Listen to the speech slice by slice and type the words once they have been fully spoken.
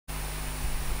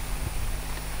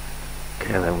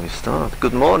Okay, then we start.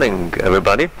 Good morning,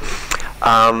 everybody.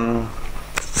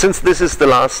 Since this is the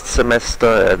last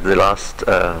semester, the last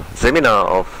seminar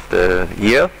of the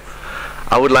year,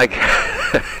 I would like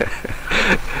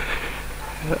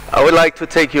to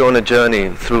take you on a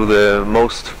journey through the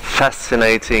most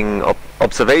fascinating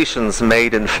observations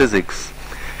made in physics,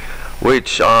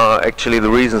 which are actually the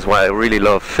reasons why I really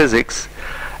love physics.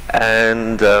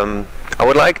 And I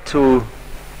would like to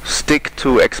stick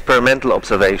to experimental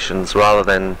observations rather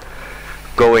than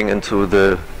going into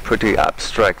the pretty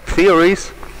abstract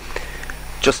theories,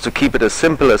 just to keep it as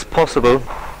simple as possible.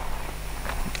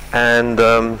 And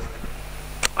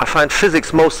I find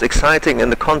physics most exciting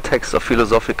in the context of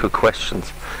philosophical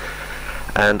questions.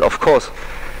 And of course,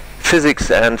 physics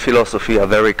and philosophy are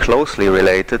very closely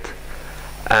related,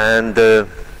 and the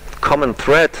common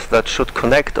thread that should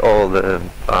connect all the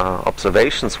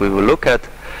observations we will look at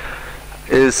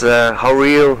is how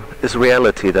real is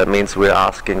reality. That means we're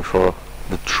asking for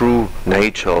the true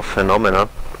nature of phenomena.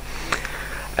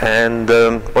 And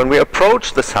when we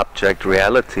approach the subject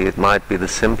reality, it might be the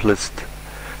simplest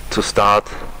to start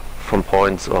from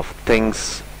points of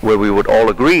things where we would all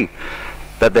agree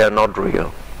that they are not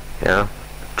real. Yeah?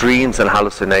 Dreams and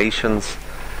hallucinations,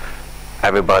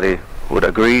 everybody would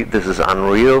agree this is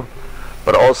unreal.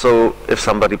 But also, if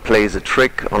somebody plays a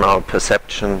trick on our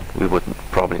perception, we would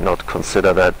probably not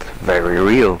consider that very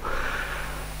real.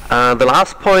 The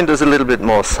last point is a little bit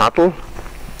more subtle.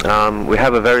 We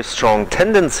have a very strong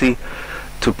tendency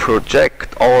to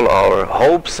project all our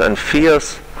hopes and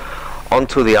fears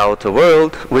onto the outer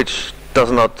world, which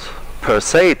does not per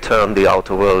se turn the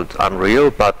outer world unreal,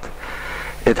 but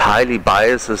it highly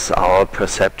biases our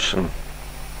perception.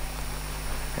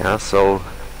 Yeah, so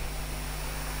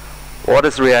what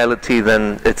is reality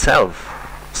then itself?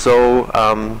 So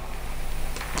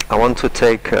I want to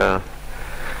take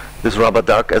this rubber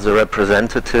duck as a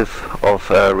representative of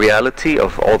reality,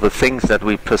 of all the things that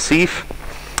we perceive.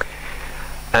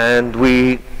 And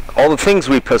all the things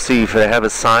we perceive, they have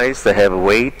a size, they have a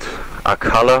weight, a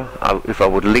color. If I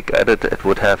would lick at it, it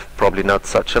would have probably not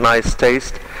such a nice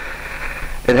taste.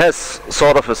 It has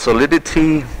sort of a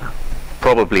solidity,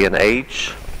 probably an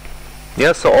age.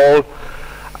 Yeah, so all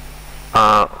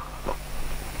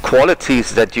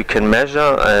qualities that you can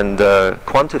measure and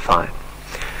quantify.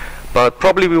 But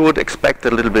probably we would expect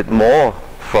a little bit more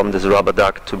from this rubber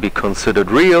duck to be considered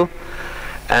real,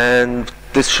 and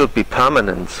this should be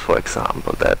permanent, for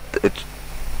example, that it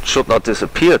should not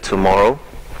disappear tomorrow.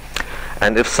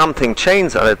 And if something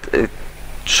changes on it, it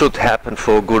should happen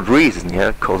for a good reason,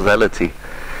 yeah, causality.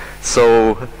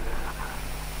 So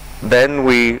then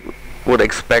we would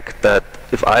expect that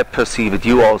if I perceive it,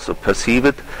 you also perceive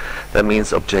it. That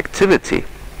means objectivity.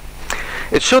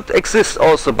 It should exist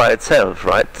also by itself,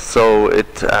 right? So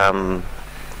it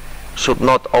should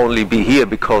not only be here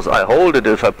because I hold it.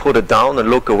 If I put it down and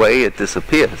look away, it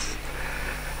disappears.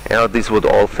 You know, these would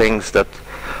all things that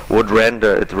would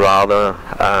render it rather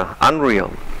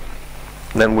unreal.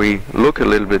 Then we look a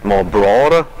little bit more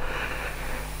broader.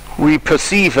 We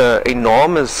perceive an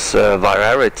enormous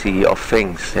variety of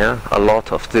things, yeah? A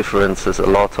lot of differences, a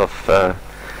lot of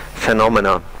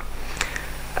phenomena.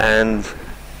 And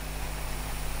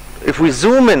if we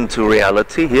zoom into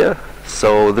reality here,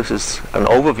 so this is an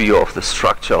overview of the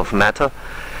structure of matter,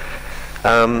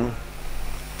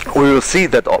 we will see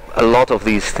that a lot of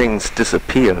these things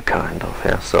disappear, kind of.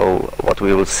 Yeah? So what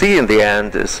we will see in the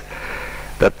end is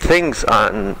that things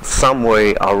are in some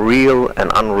way are real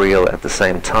and unreal at the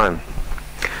same time.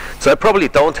 So I probably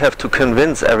don't have to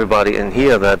convince everybody in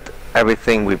here that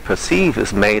everything we perceive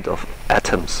is made of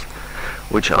atoms,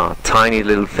 which are tiny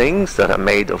little things that are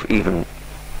made of even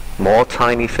more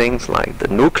tiny things like the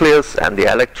nucleus and the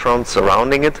electrons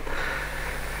surrounding it.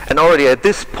 And already at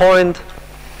this point,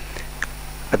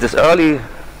 at this early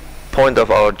point of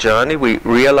our journey, we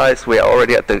realize we are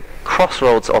already at the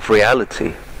crossroads of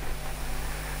reality.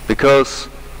 Because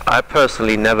I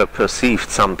personally never perceived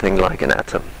something like an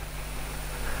atom.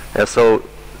 And so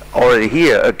already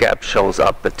here a gap shows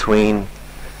up between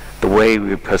the way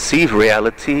we perceive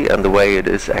reality and the way it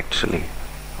is actually,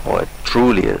 or it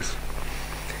truly is.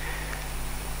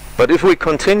 But if we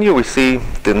continue, we see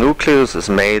the nucleus is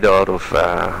made out of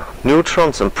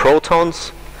neutrons and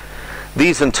protons.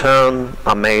 These in turn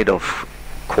are made of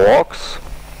quarks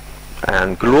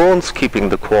and gluons, keeping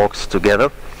the quarks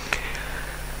together.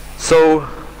 So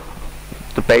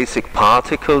the basic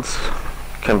particles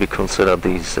can be considered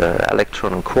these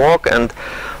electron and quark, and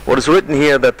what is written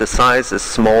here that the size is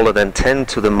smaller than 10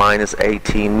 to the minus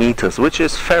 18 meters, which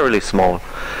is fairly small.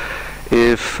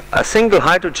 If a single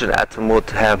hydrogen atom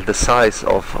would have the size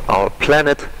of our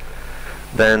planet,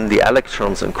 then the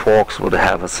electrons and quarks would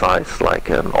have a size like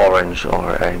an orange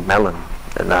or a melon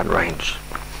in that range.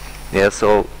 Yeah,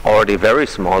 so already very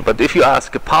small. But if you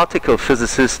ask a particle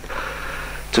physicist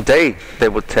today, they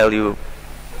would tell you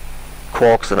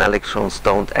quarks and electrons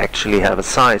don't actually have a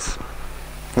size.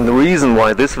 And the reason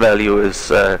why this value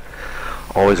is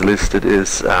always listed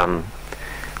is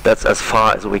that's as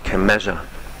far as we can measure.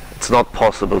 It's not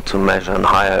possible to measure in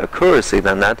higher accuracy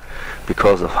than that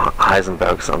because of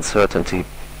Heisenberg's uncertainty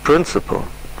principle.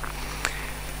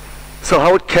 So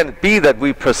how can it be that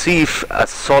we perceive a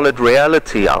solid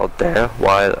reality out there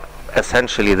while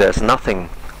essentially there's nothing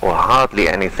or hardly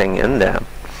anything in there?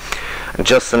 And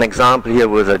just an example here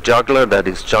with a juggler that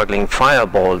is juggling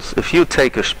fireballs. If you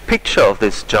take a picture of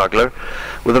this juggler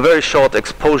with a very short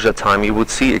exposure time, you would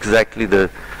see exactly the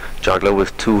juggler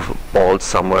with two balls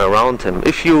somewhere around him.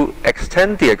 If you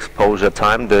extend the exposure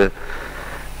time, the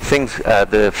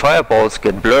fireballs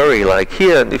get blurry like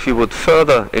here, and if you would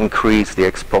further increase the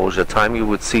exposure time, you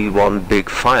would see one big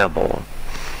fireball.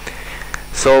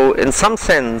 So in some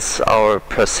sense, our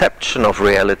perception of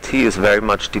reality is very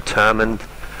much determined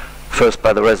first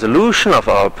by the resolution of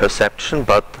our perception,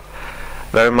 but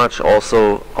very much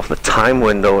also of the time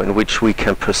window in which we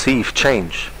can perceive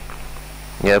change.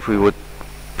 Yeah, if we would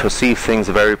perceive things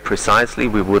very precisely,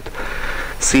 we would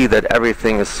see that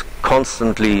everything is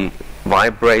constantly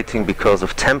vibrating because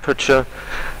of temperature,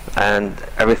 and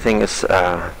everything is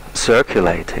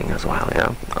circulating as well.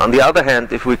 Yeah. On the other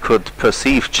hand, if we could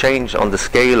perceive change on the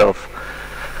scale of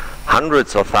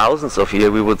hundreds or thousands of years,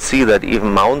 we would see that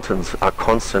even mountains are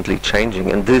constantly changing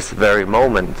in this very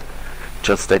moment.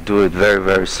 Just they do it very,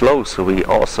 very slow, so we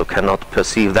also cannot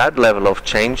perceive that level of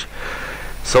change.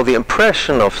 So the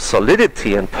impression of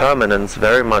solidity and permanence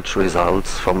very much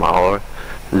results from our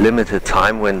limited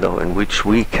time window in which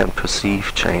we can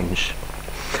perceive change.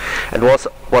 And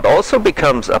what also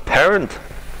becomes apparent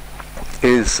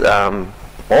is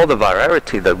all the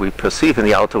variety that we perceive in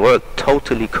the outer world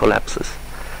totally collapses.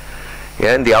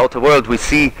 Yeah, in the outer world we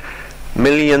see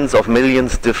millions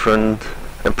different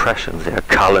impressions, yeah,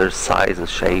 colors, sizes,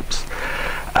 shapes,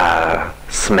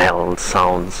 smells,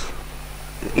 sounds,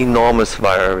 enormous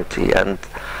variety, and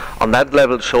on that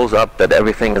level it shows up that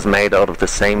everything is made out of the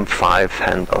same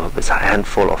this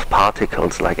handful of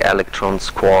particles like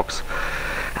electrons, quarks,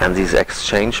 and these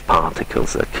exchange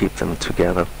particles that keep them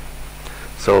together.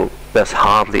 So there's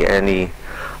hardly any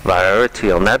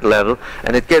variety on that level,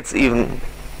 and it gets even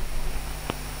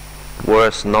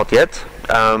worse not yet.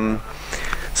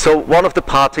 So one of the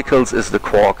particles is the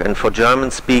quark, and for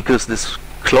German speakers this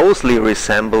closely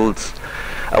resembles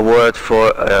a word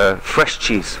for fresh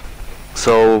cheese.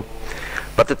 So,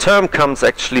 but the term comes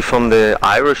actually from the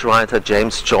Irish writer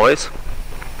James Joyce,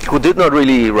 who did not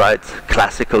really write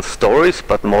classical stories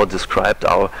but more described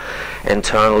our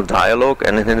internal dialogue.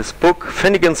 And in his book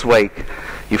Finnegan's Wake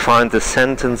you find the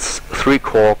sentence "3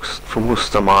 quarks from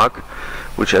Worcester Mark,"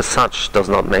 which as such does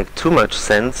not make too much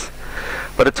sense.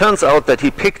 But it turns out that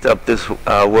he picked up this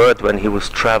word when he was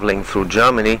traveling through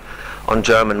Germany on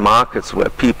German markets where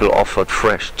people offered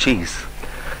fresh cheese.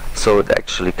 So it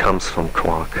actually comes from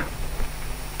quark.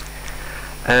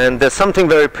 And there's something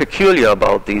very peculiar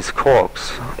about these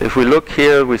quarks. If we look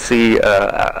here, we see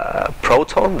a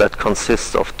proton that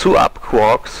consists of 2 up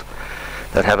quarks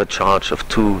that have a charge of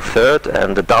 2/3,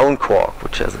 and a down quark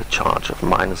which has a charge of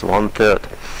 -1/3.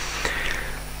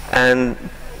 And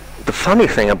the funny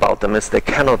thing about them is they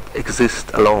cannot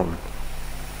exist alone.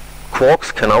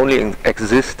 Quarks can only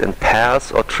exist in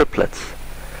pairs or triplets.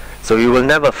 So you will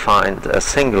never find a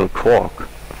single quark.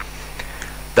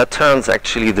 That turns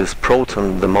actually this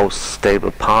proton the most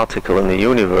stable particle in the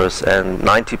universe, and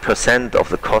 90% of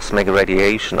the cosmic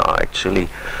radiation are actually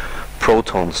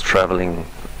protons traveling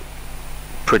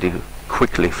pretty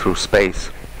quickly through space.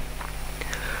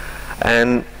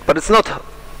 But it's not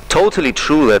totally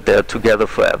true that they're together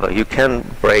forever. You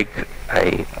can break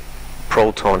a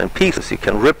proton in pieces, you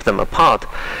can rip them apart,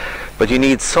 but you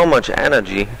need so much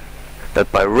energy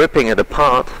that by ripping it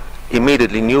apart,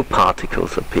 immediately new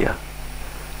particles appear.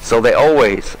 So they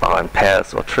always are in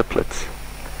pairs or triplets.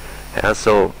 Yeah,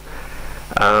 so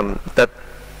that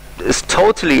is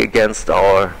totally against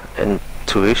our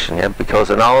intuition, yeah, because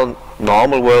in our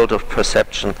normal world of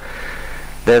perception,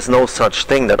 there's no such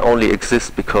thing that only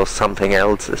exists because something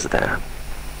else is there.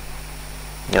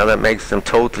 Yeah, that makes them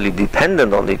totally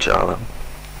dependent on each other.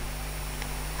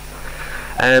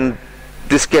 And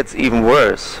this gets even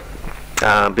worse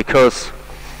because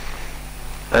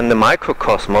in the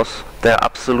microcosmos there are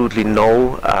absolutely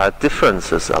no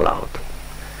differences allowed.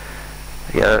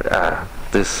 Yeah,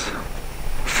 this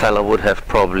fellow would have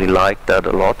probably liked that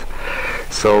a lot.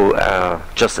 So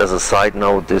just as a side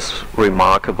note, this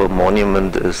remarkable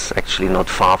monument is actually not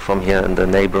far from here in the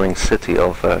neighboring city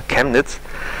of Chemnitz.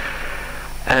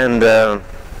 And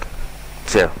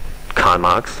yeah, Karl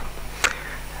Marx.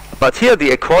 But here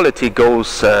the equality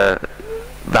goes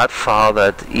that far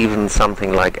that even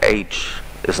something like age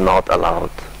is not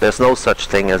allowed. There's no such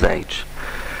thing as age.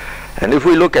 And if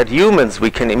we look at humans,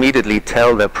 we can immediately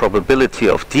tell their probability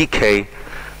of decay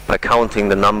by counting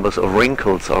the numbers of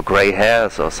wrinkles or gray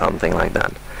hairs or something like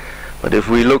that. But if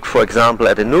we look, for example,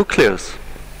 at a nucleus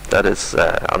that is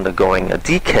undergoing a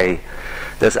decay,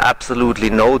 there's absolutely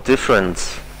no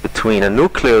difference between a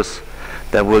nucleus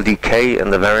that will decay in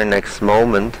the very next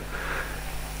moment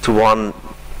to one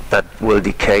that will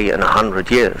decay in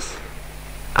 100 years.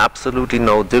 Absolutely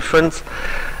no difference.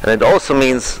 And it also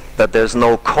means that there's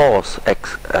no cause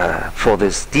for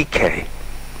this decay.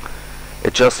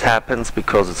 It just happens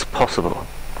because it's possible.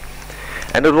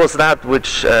 And it was that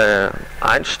which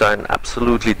Einstein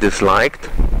absolutely disliked.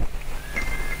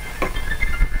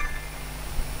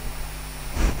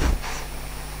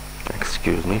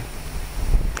 Excuse me.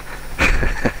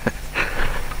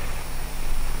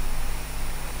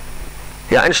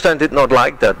 Yeah, Einstein did not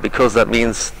like that because that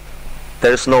means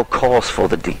there's no cause for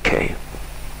the decay.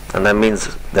 And that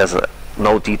means there's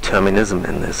no determinism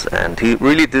in this. And he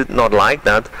really did not like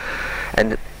that.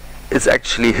 And it's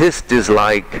actually his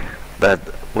dislike that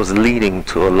was leading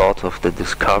to a lot of the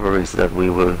discoveries that we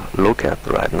will look at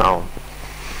right now.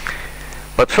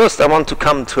 But first I want to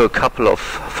come to a couple of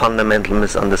fundamental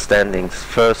misunderstandings.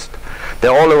 First,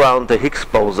 they're all around the Higgs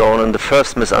boson, and the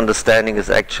first misunderstanding is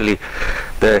actually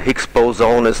the Higgs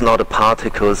boson is not a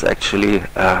particle, it's actually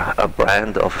a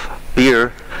brand of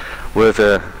beer with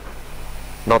a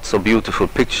not so beautiful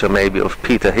picture maybe of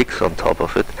Peter Higgs on top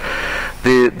of it.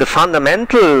 The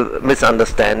fundamental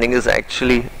misunderstanding is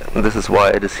actually, and this is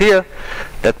why it is here,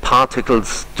 that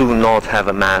particles do not have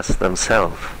a mass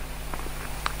themselves.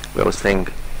 We always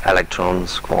think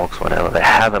electrons, quarks, whatever, they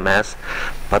have a mass,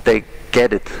 but they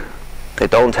get it. They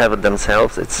don't have it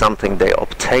themselves. It's something they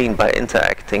obtain by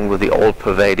interacting with the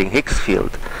all-pervading Higgs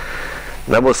field.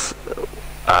 And that was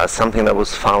something that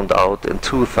was found out in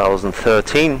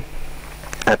 2013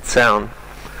 at CERN,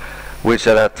 which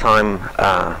at that time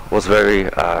was very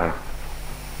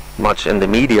much in the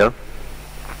media.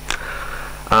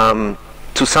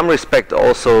 To some respect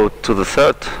also to the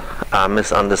third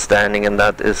misunderstanding, and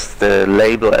that is the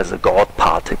label as a God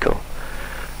particle.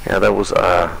 Yeah, that was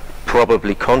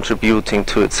probably contributing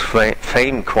to its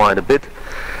fame quite a bit.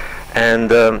 And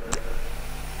the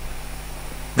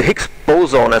Higgs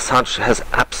boson as such has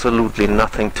absolutely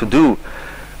nothing to do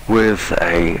with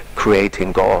a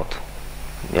creating God.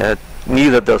 Yeah,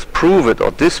 neither does prove it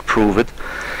or disprove it.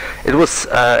 It was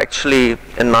actually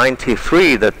in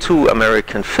 '93 that two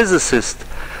American physicists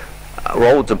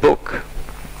wrote a book,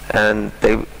 and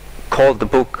they called the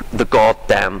book The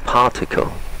Goddamn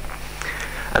Particle.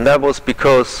 And that was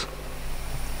because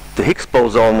the Higgs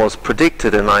boson was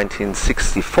predicted in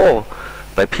 1964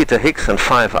 by Peter Higgs and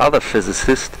 5 other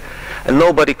physicists, and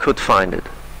nobody could find it.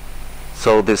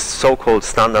 So this so-called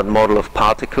standard model of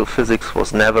particle physics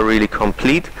was never really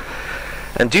complete.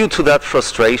 And due to that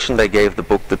frustration, they gave the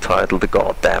book the title The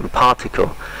Goddamn Particle,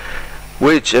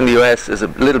 which in the US is a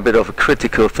little bit of a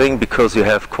critical thing because you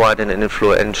have quite an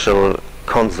influential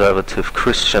conservative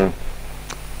Christian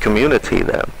community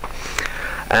there.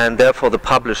 And therefore the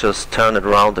publishers turned it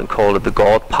around and called it the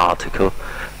God particle,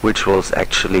 which was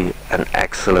actually an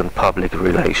excellent public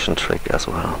relation trick as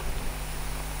well.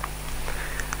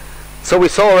 So we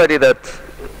saw already that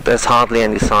there's hardly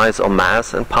any size or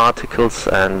mass in particles,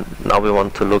 and now we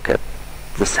want to look at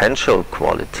the essential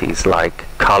qualities like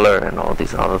color and all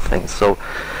these other things. So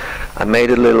I made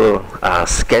a little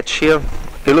sketch here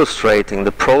illustrating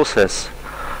the process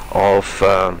of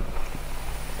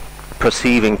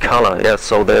perceiving color. Yeah,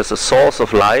 so there's a source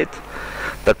of light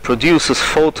that produces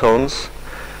photons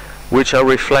which are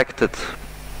reflected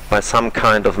by some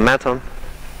kind of matter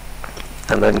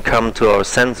and then come to our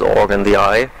sense organ, the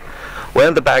eye, where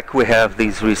in the back we have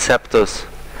these receptors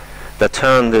that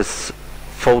turn this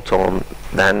photon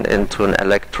then into an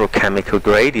electrochemical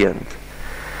gradient,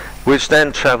 which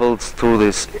then travels through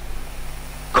this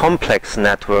complex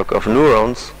network of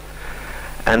neurons,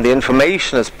 and the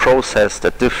information is processed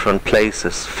at different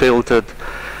places, filtered,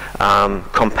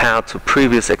 compared to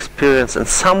previous experience, and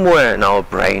somewhere in our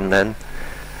brain then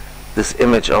this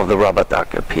image of the rubber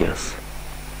duck appears.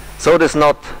 So it is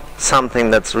not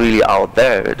something that's really out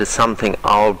there, it is something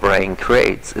our brain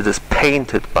creates. It is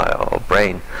painted by our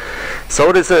brain. So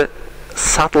it is a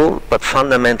subtle but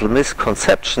fundamental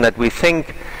misconception that we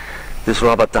think this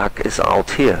rubber duck is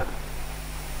out here.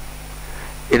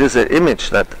 It is an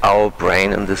image that our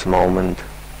brain in this moment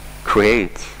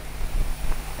creates.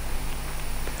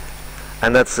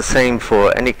 And that's the same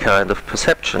for any kind of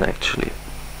perception, actually.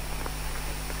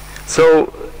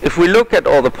 So if we look at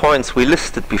all the points we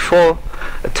listed before,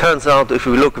 it turns out if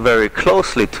we look very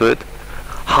closely to it,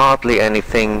 hardly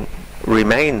anything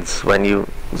remains when you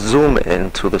zoom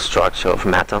into the structure of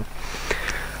matter.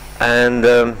 And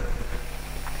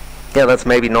yeah, that's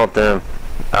maybe not the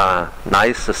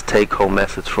nicest take-home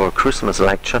message for a Christmas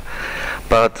lecture,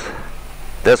 but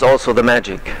there's also the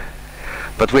magic.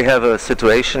 But we have a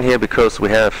situation here because we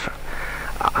have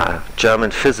a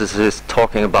German physicist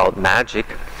talking about magic,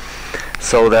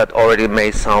 so that already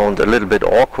may sound a little bit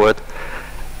awkward,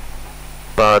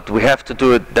 but we have to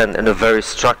do it then in a very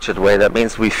structured way. That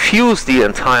means we fuse the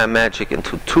entire magic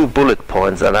into 2 bullet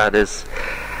points, and that is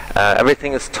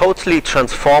everything is totally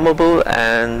transformable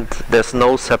and there's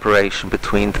no separation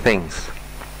between things.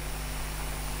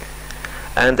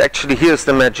 And actually here's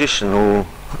the magician who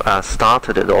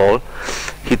started it all.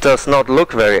 He does not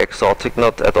look very exotic,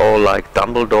 not at all like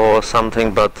Dumbledore or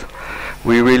something, but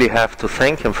we really have to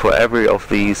thank him for every of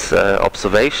these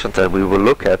observations that we will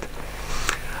look at.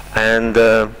 And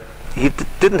he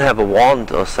didn't have a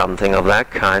wand or something of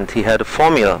that kind. He had a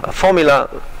formula. A formula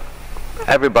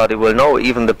everybody will know.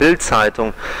 Even the Bild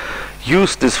Zeitung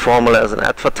used this formula as an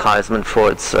advertisement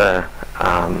for its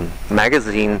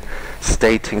magazine,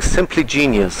 stating simply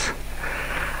genius.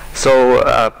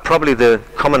 So probably the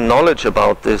common knowledge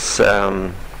about this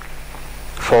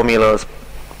formula is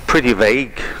pretty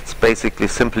vague. It's basically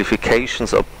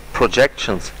simplifications or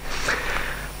projections.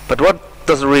 But what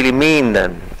does it really mean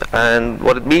then? And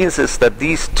what it means is that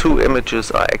these 2 images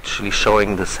are actually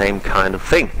showing the same kind of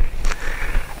thing.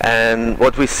 And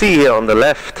what we see here on the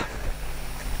left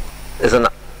is an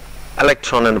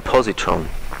electron and a positron.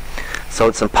 So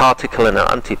it's a particle and an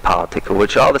antiparticle,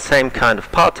 which are the same kind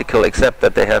of particle, except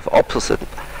that they have opposite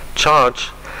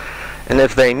charge. And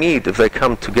if they meet, if they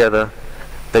come together,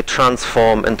 they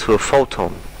transform into a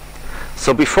photon.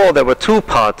 So before there were 2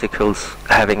 particles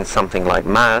having something like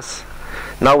mass.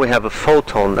 Now we have a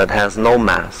photon that has no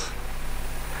mass.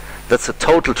 That's a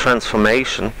total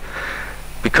transformation,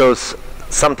 because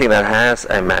something that has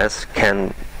a mass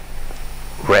can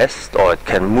rest, or it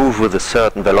can move with a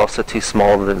certain velocity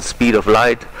smaller than the speed of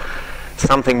light.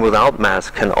 Something without mass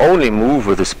can only move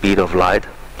with the speed of light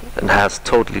and has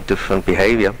totally different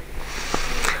behavior.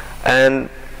 And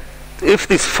if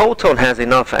this photon has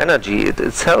enough energy, it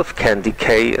itself can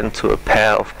decay into a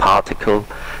pair of particle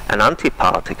and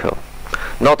antiparticle.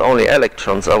 Not only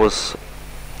electrons. I was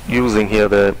using here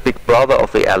the big brother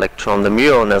of the electron, the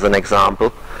muon, as an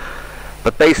example.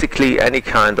 But basically any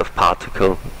kind of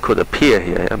particle could appear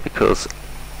here, yeah, because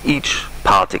each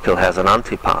particle has an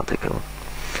antiparticle.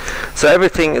 So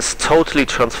everything is totally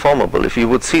transformable. If you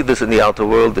would see this in the outer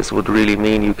world, this would really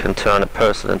mean you can turn a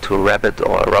person into a rabbit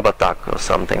or a rubber duck or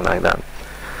something like that.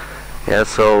 Yeah,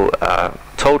 so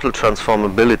total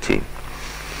transformability.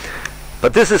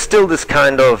 But this is still this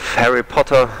kind of Harry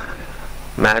Potter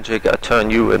magic. I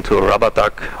turn you into a rubber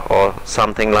duck or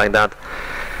something like that.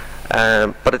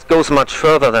 But it goes much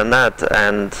further than that,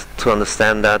 and to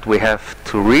understand that we have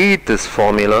to read this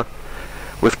formula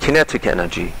with kinetic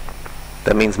energy.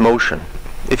 That means motion.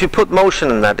 If you put motion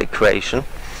in that equation,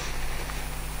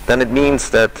 then it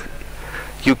means that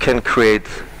you can create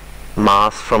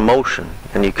mass from motion,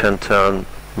 and you can turn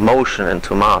motion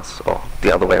into mass, or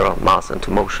the other way around, mass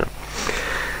into motion.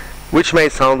 Which may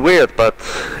sound weird, but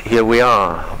here we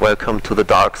are. Welcome to the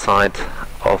dark side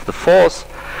of the Force.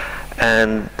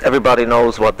 And everybody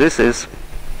knows what this is.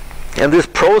 And this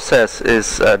process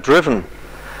is driven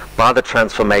by the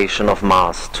transformation of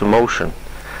mass to motion.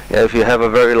 Yeah, if you have a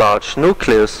very large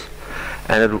nucleus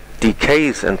and it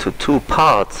decays into 2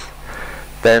 parts,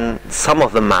 then some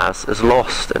of the mass is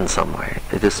lost in some way.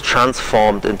 It is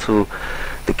transformed into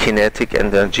the kinetic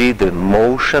energy, the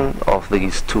motion of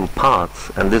these 2 parts.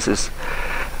 And this is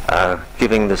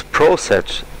giving this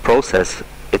process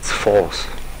its force.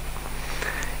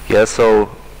 Yeah,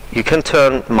 so you can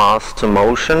turn mass to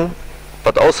motion,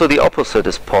 but also the opposite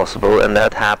is possible, and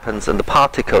that happens in the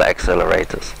particle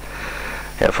accelerators.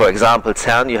 Yeah, for example,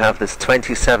 CERN, you have this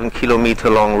 27-kilometer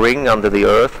long ring under the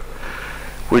Earth,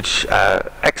 which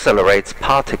accelerates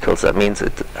particles. That means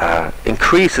it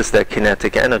increases their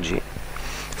kinetic energy.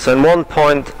 So in one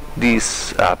point,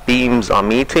 these beams are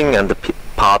meeting, and the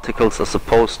particles are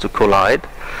supposed to collide.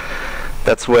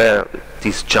 That's where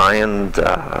these giant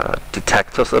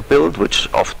detectors are built, which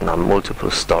often are multiple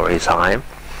stories high,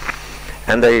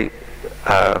 and they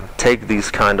take these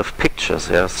kind of pictures.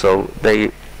 Yeah, so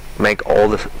they make all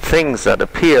the things that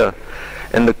appear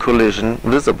in the collision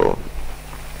visible.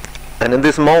 And in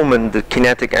this moment, the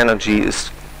kinetic energy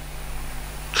is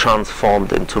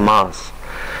transformed into mass.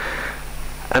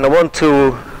 And I want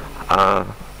to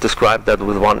describe that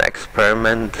with one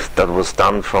experiment that was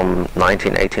done from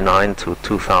 1989 to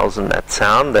 2000 at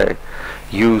CERN. They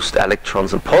used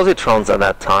electrons and positrons at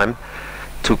that time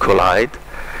to collide.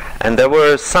 And there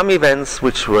were some events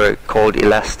which were called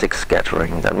elastic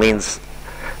scattering. That means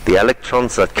the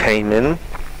electrons that came in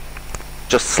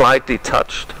just slightly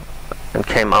touched and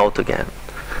came out again.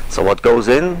 So what goes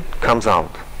in comes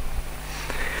out.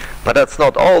 But that's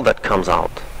not all that comes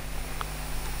out.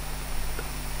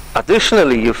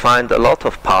 Additionally, you find a lot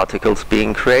of particles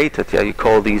being created. Yeah, you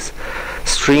call these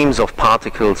streams of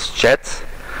particles jets,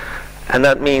 and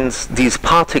that means these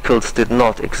particles did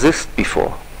not exist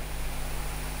before.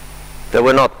 They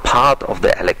were not part of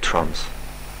the electrons.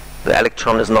 The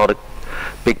electron is not a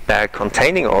big bag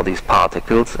containing all these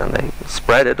particles and they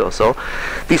spread it or so.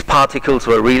 These particles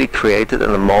were really created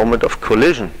in a moment of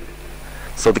collision.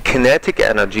 So the kinetic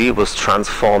energy was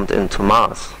transformed into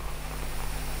mass.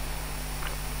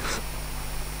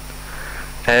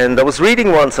 And I was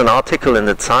reading once an article in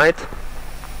the Zeit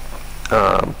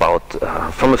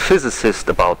from a physicist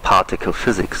about particle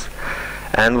physics.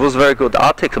 And it was a very good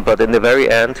article, but in the very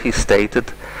end he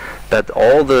stated that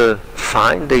all the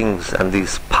findings and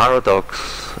this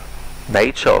paradox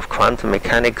nature of quantum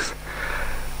mechanics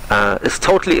is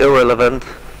totally irrelevant,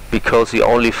 because you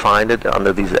only find it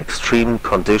under these extreme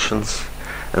conditions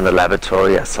in the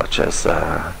laboratory, such as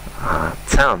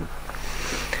CERN.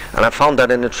 And I found that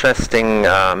an interesting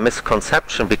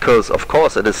misconception, because of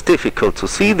course it is difficult to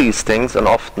see these things, and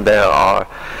often they are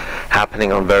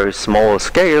happening on very small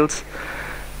scales,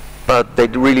 but they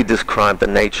really describe the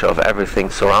nature of everything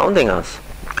surrounding us.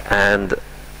 And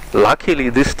luckily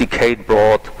this decade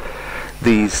brought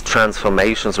these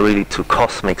transformations really to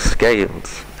cosmic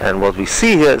scales. And what we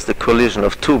see here is the collision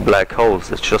of two black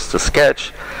holes. It's just a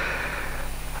sketch.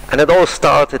 And it all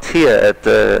started here at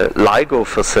the LIGO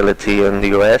facility in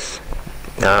the US.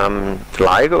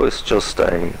 LIGO is just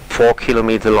a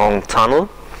 4-kilometer long tunnel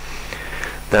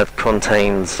that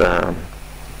contains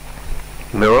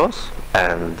mirrors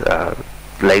and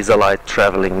laser light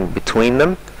traveling between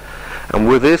them. And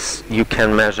with this you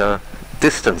can measure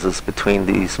distances between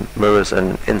these mirrors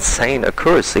in insane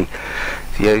accuracy.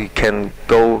 Here you can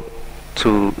go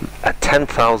to a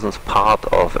 10,000th part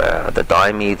of the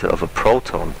diameter of a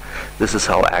proton. This is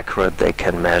how accurate they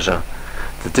can measure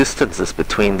the distances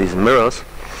between these mirrors.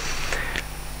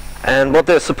 And what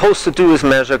they're supposed to do is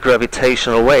measure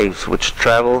gravitational waves which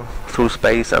travel through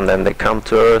space, and then they come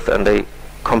to Earth and they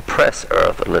compress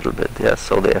Earth a little bit. Yeah?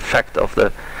 So the effect of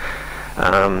the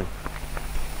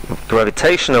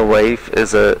gravitational wave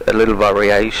is a little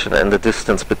variation in the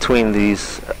distance between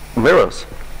these mirrors.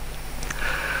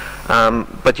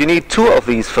 But you need two of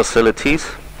these facilities,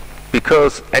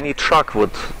 because any truck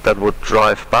that would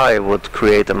drive by would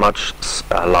create a much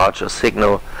larger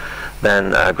signal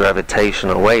than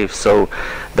gravitational waves. So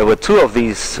there were two of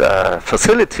these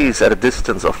facilities at a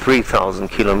distance of 3,000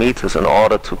 kilometers in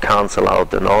order to cancel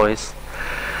out the noise.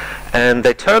 And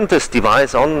they turned this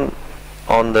device on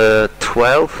the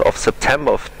 12th of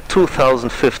September of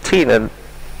 2015, and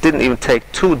didn't even take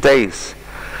 2 days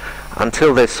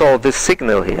until they saw this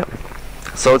signal here.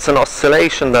 So it's an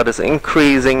oscillation that is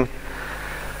increasing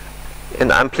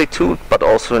in amplitude but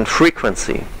also in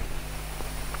frequency.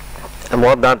 And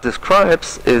what that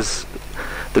describes is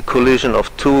the collision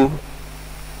of two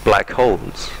black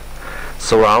holes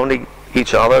surrounding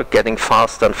each other, getting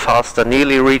faster and faster,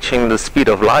 nearly reaching the speed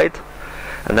of light,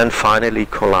 and then finally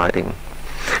colliding.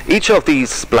 Each of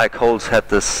these black holes had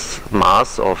this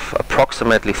mass of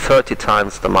approximately 30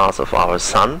 times the mass of our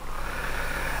Sun,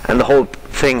 and the whole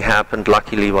thing happened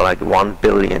luckily like 1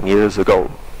 billion years ago.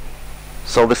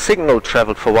 So the signal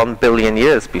traveled for 1 billion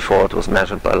years before it was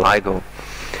measured by LIGO,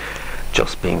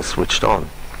 just being switched on.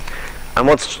 And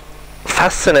what's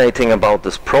fascinating about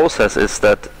this process is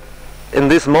that in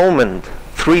this moment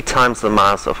 3 times the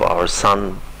mass of our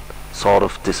Sun sort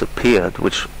of disappeared,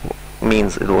 which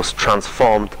means it was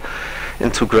transformed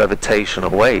into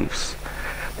gravitational waves.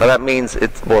 But that means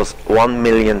it was 1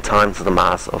 million times the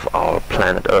mass of our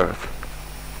planet Earth.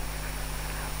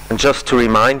 And just to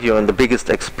remind you, in the biggest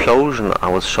explosion I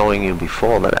was showing you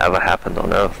before that ever happened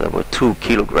on Earth, there were 2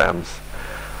 kilograms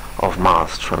of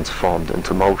mass transformed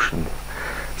into motion.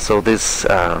 So this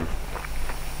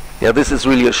this is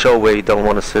really a show where you don't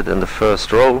want to sit in the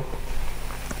first row.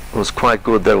 It was quite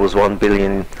good. There was 1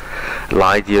 billion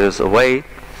light years away,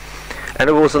 and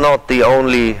it was not the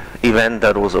only event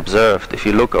that was observed. If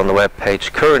you look on the web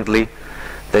page currently,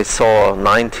 they saw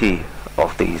 90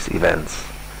 of these events.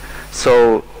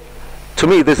 So to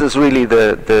me, this is really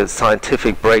the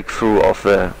scientific breakthrough of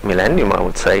the millennium, I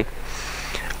would say.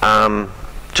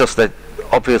 Just that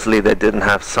obviously they didn't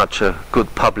have such a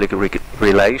good public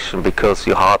relation, because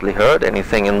you hardly heard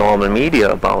anything in normal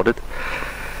media about it.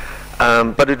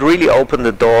 But it really opened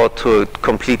the door to a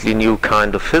completely new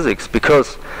kind of physics,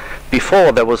 because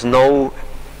before there was no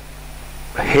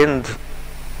hint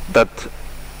that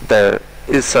there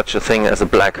is such a thing as a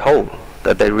black hole,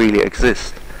 that they really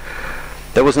exist.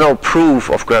 There was no proof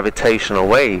of gravitational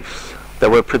waves. They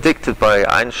were predicted by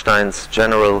Einstein's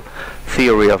general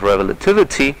theory of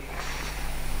relativity,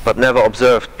 but never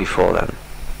observed before then.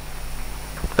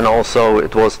 And also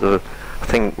it was I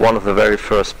think one of the very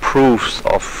first proofs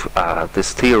of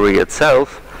this theory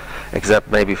itself,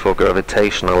 except maybe for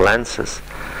gravitational lenses.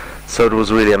 So it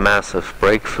was really a massive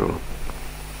breakthrough.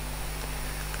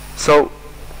 So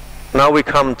now we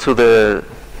come to the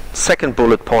second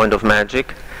bullet point of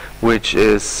magic, which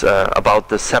is about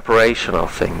the separation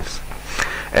of things.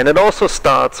 And it also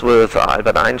starts with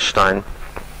Albert Einstein.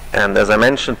 And as I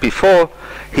mentioned before,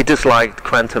 he disliked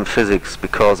quantum physics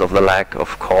because of the lack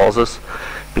of causes,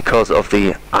 because of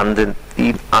the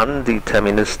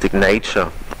undeterministic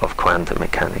nature of quantum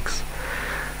mechanics.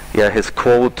 Yeah, his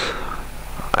quote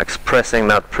expressing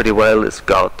that pretty well is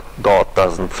God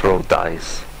doesn't throw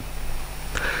dice.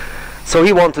 So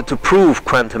he wanted to prove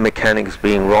quantum mechanics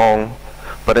being wrong,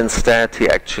 but instead he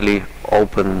actually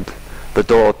opened the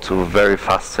door to very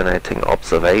fascinating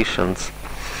observations.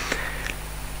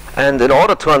 And in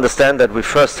order to understand that, we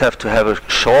first have to have a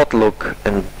short look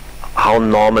in how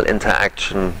normal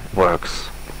interaction works.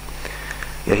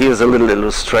 Yeah, here's a little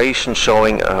illustration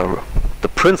showing the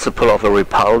principle of a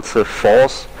repulsive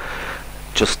force.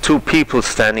 Just two people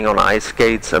standing on ice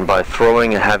skates, and by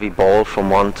throwing a heavy ball from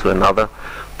one to another,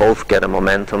 both get a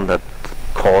momentum that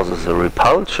causes a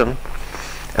repulsion.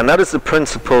 And that is the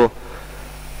principle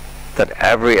that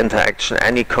every interaction,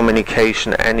 any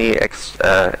communication, any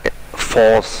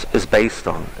force is based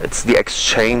on. It's the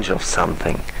exchange of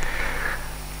something.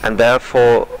 And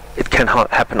therefore it can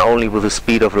happen only with the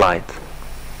speed of light.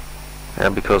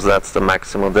 Because that's the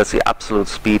maximum, that's the absolute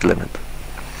speed limit.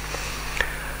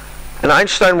 And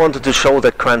Einstein wanted to show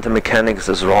that quantum mechanics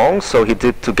is wrong, so he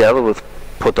did, together with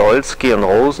Podolsky and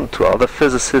Rosen, two other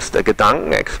physicists, a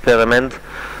Gedankenexperiment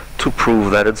to prove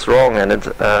that it's wrong. And it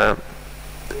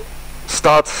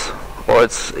starts, or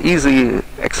it's easily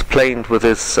explained with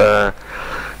this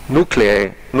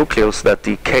nucleus that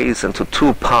decays into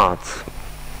two parts.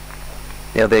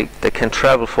 Yeah, they can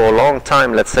travel for a long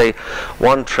time. Let's say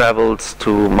one travels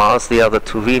to Mars, the other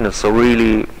to Venus, so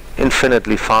really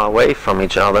infinitely far away from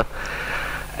each other.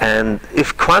 And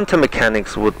if quantum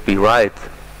mechanics would be right,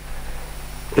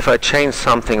 if I change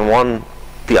something one,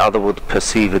 the other would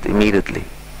perceive it immediately.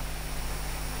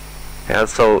 Yeah,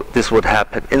 so this would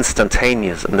happen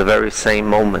instantaneous, in the very same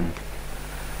moment.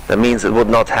 That means it would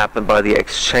not happen by the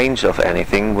exchange of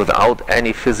anything, without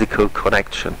any physical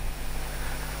connection.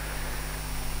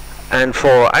 And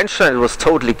for Einstein it was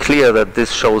totally clear that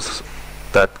this shows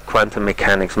that quantum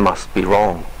mechanics must be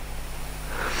wrong.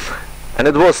 And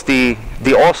it was the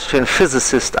Austrian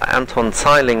physicist Anton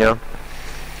Zeilinger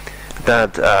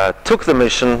that took the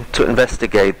mission to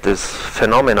investigate this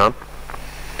phenomena.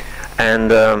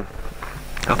 And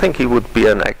I think he would be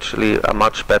actually a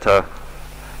much better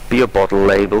beer bottle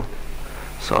label.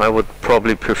 So I would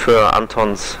probably prefer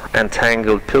Anton's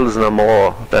entangled Pilsner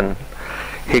more than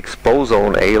Higgs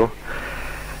boson ale.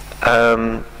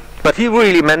 But he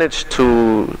really managed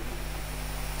to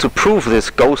prove this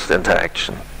ghost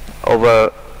interaction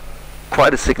over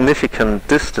quite a significant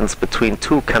distance between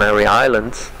two Canary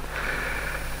Islands.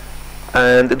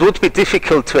 And it would be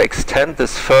difficult to extend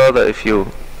this further if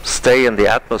you stay in the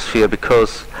atmosphere,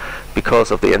 because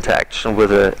of the interaction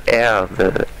with the air.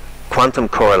 The quantum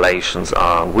correlations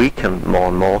are weakened more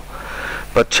and more.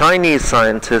 But Chinese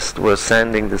scientists were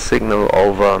sending the signal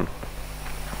over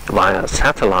via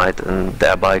satellite, and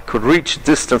thereby could reach a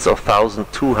distance of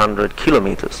 1,200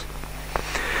 kilometers.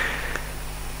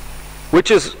 Which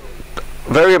is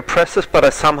very impressive, but I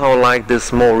somehow like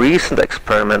this more recent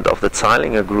experiment of the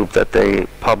Zeilinger group that they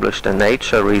published in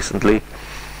Nature recently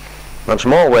much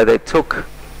more, where they took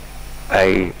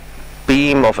a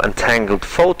beam of entangled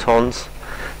photons,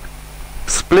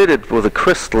 split it with a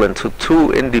crystal into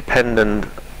two independent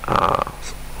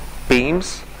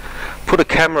beams, put a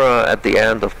camera at the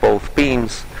end of both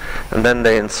beams, and then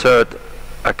they insert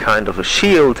a kind of a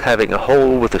shield having a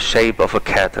hole with the shape of a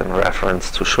cat, in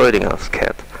reference to Schrödinger's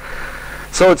cat.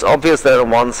 So it's obvious that on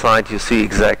one side you see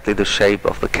exactly the shape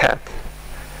of the cat.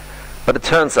 But it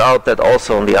turns out that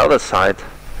also on the other side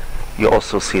you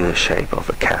also see the shape of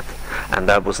a cat. And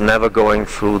that was never going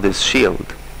through this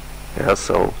shield. Yeah,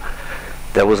 so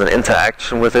there was an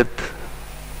interaction with it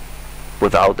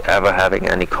without ever having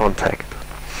any contact.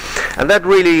 And that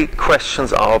really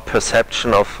questions our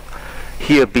perception of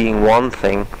here being one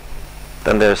thing,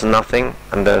 then there's nothing,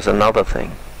 and there's another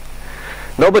thing.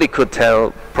 Nobody could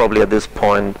tell probably at this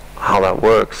point how that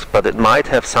works, but it might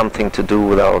have something to do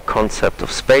with our concept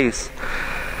of space.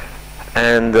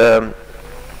 And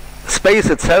space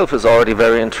itself is already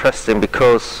very interesting,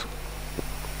 because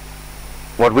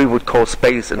what we would call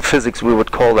space in physics, we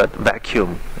would call that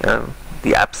vacuum, yeah?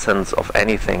 The absence of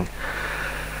anything.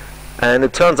 And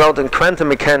it turns out in quantum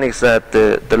mechanics that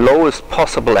the lowest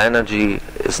possible energy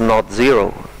is not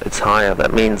zero, it's higher.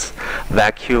 That means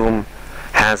vacuum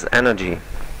has energy.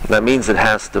 That means it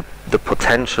has the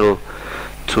potential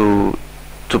to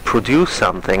produce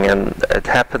something, and it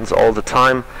happens all the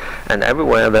time and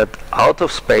everywhere, that out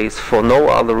of space, for no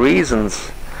other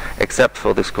reasons except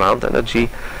for this ground energy,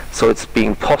 so it's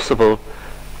being possible,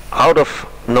 out of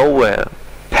nowhere,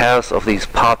 pairs of these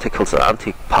particles or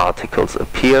antiparticles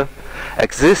appear,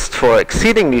 exist for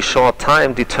exceedingly short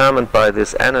time, determined by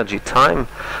this energy-time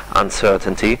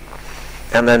uncertainty,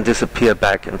 and then disappear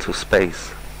back into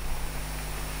space.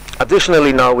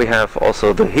 Additionally, now we have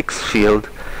also the Higgs field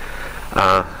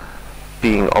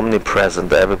being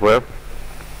omnipresent everywhere.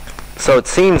 So it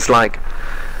seems like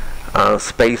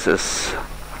space is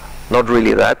not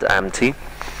really that empty,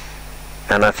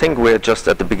 and I think we're just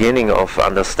at the beginning of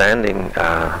understanding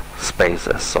space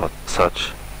as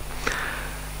such.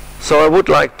 So I would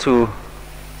like to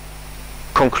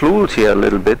conclude here a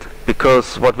little bit,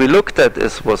 because what we looked at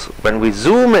was when we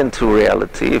zoom into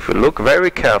reality, if we look very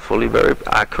carefully, very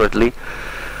accurately,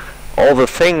 all the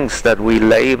things that we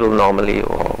label normally,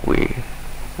 or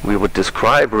we would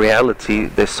describe reality,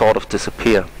 they sort of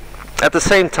disappear. At the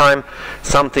same time,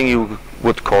 something you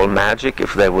would call magic,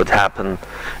 if they would happen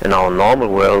in our normal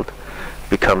world,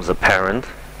 becomes apparent.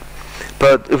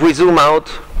 But if we zoom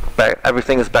out,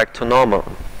 everything is back to normal.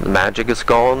 The magic is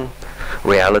gone,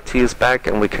 reality is back,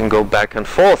 and we can go back and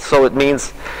forth. So it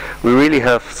means we really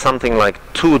have something like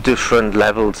two different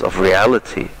levels of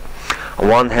reality. On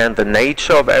one hand, the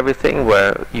nature of everything,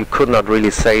 where you could not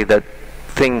really say that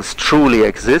things truly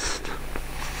exist,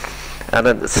 and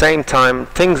at the same time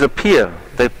things appear.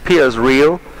 They appear as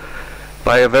real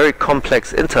by a very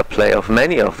complex interplay of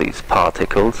many of these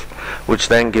particles, which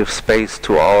then give space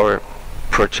to our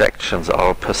projections,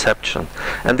 our perception.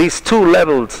 And these two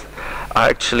levels are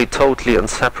actually totally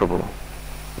inseparable.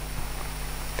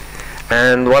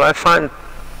 And what I find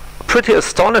pretty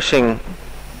astonishing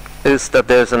is that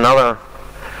there's another,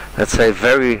 let's say,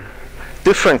 very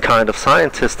different kind of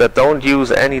scientists that don't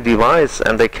use any device,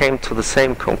 and they came to the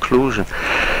same conclusion.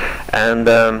 And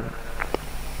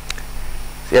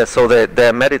yeah, so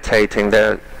they're meditating,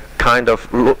 they're kind of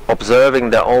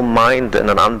observing their own mind in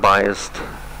an unbiased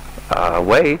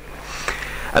way.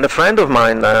 And a friend of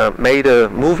mine made a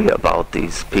movie about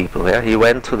these people. Yeah? He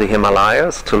went to the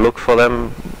Himalayas to look for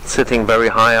them, sitting very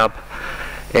high up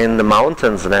in the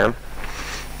mountains there.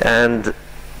 And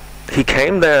he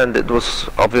came there, and it was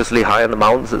obviously high in the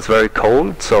mountains, it's very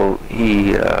cold, so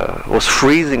he was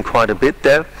freezing quite a bit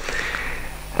there.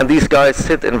 And these guys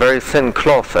sit in very thin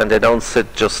cloth, and they don't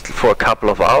sit just for a couple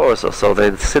of hours or so,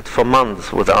 they sit for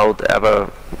months without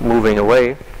ever moving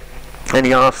away. And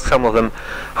he asked some of them,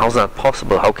 how's that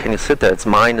possible? How can you sit there? It's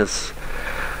minus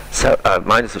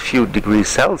a few degrees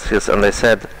Celsius. And they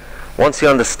said, once you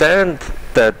understand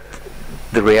that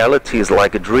the reality is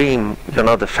like a dream, you're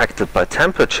not affected by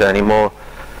temperature anymore.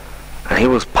 And he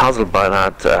was puzzled by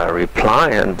that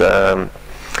reply, and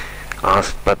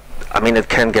asked, but I mean, it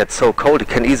can get so cold, it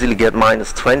can easily get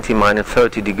minus 20, minus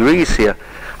 30 degrees here.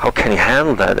 How can you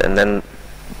handle that? And then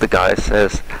the guy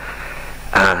says,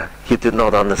 you did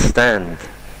not understand.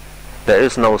 There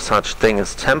is no such thing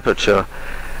as temperature.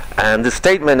 And the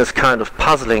statement is kind of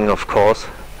puzzling, of course.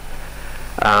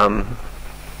 And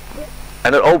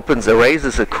it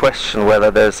raises a question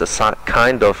whether there's a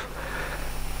kind of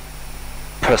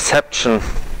perception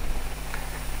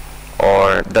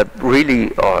or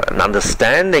an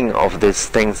understanding of these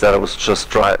things that I was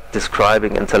just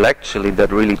describing intellectually,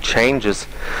 that really changes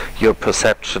your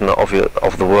perception of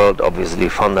the world, obviously,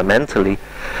 fundamentally.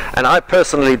 And I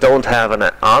personally don't have an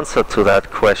answer to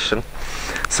that question,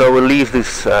 so we'll leave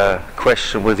this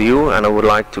question with you, and I would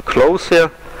like to close here,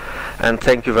 and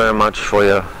thank you very much for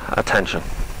your attention.